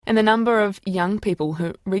And the number of young people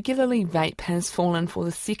who regularly vape has fallen for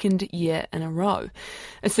the second year in a row.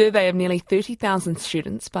 A survey of nearly 30,000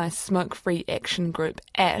 students by smokefree action group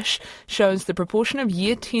ASH shows the proportion of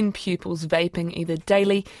Year 10 pupils vaping either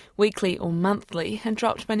daily, weekly or monthly had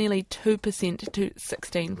dropped by nearly 2% to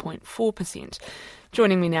 16.4%.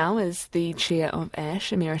 Joining me now is the chair of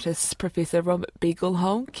ASH, Emeritus Professor Robert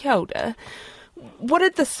Beaglehole. Kia ora. What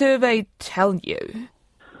did the survey tell you?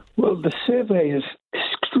 Well, the survey is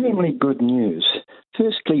extremely good news.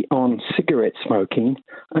 Firstly, on cigarette smoking,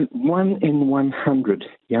 1 in 100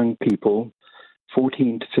 young people,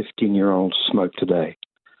 14 to 15-year-olds, smoke today.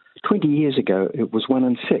 20 years ago, it was 1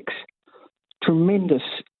 in 6. Tremendous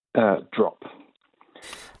drop.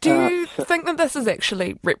 Do you think that this is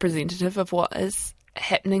actually representative of what is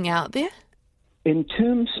happening out there? In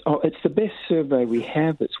terms of, it's the best survey we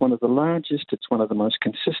have. It's one of the largest. It's one of the most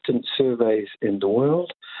consistent surveys in the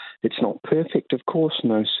world. It's not perfect, of course,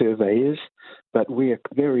 no survey is, but we are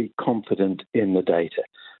very confident in the data.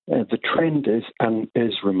 The trend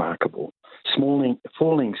is remarkable.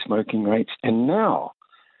 Falling smoking rates, and now,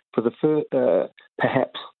 for the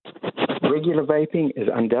perhaps regular vaping is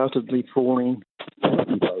undoubtedly falling.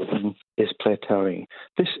 Vaping is plateauing.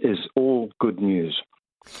 This is all good news.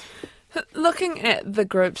 Looking at the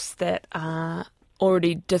groups that are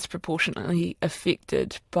already disproportionately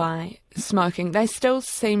affected by smoking, they still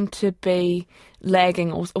seem to be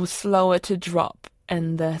lagging or slower to drop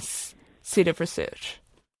in this set of research.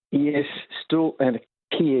 Yes, still a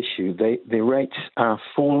key issue. Their rates are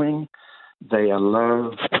falling. They are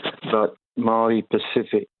low, but Māori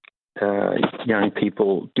Pacific young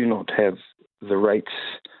people do not have the rates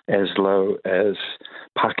as low as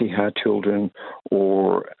Pākehā children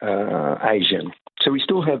or Asian. So we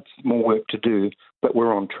still have more work to do, but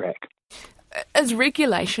we're on track. Is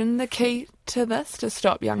regulation the key to this, to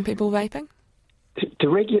stop young people vaping?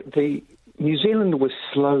 New Zealand was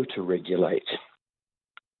slow to regulate,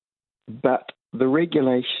 but the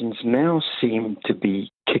regulations now seem to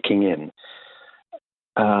be kicking in.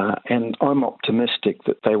 And I'm optimistic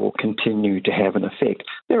that they will continue to have an effect.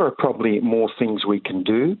 There are probably more things we can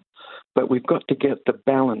do, but we've got to get the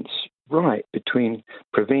balance right between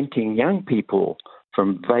preventing young people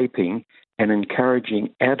from vaping and encouraging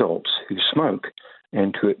adults who smoke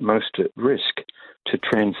and who are most at risk to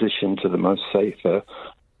transition to the most safer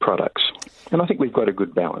products. And I think we've got a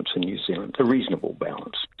good balance in New Zealand, a reasonable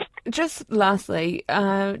balance. Just lastly,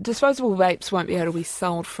 disposable vapes won't be able to be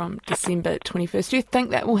sold from December 21st. Do you think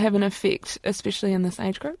that will have an effect, especially in this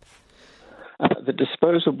age group? The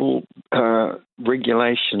disposable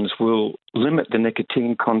regulations will limit the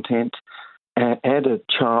nicotine content, add a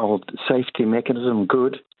child safety mechanism,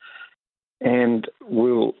 good, and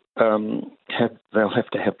they'll have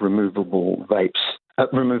to have removable vapes,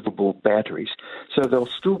 removable batteries. So there'll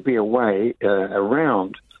still be a way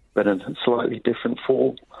around, but in a slightly different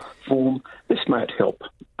form. This might help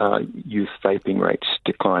youth vaping rates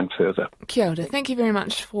decline further. Kia ora. Thank you very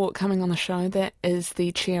much for coming on the show. That is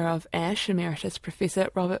the chair of ASH, Emeritus Professor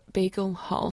Robert Beaglehole.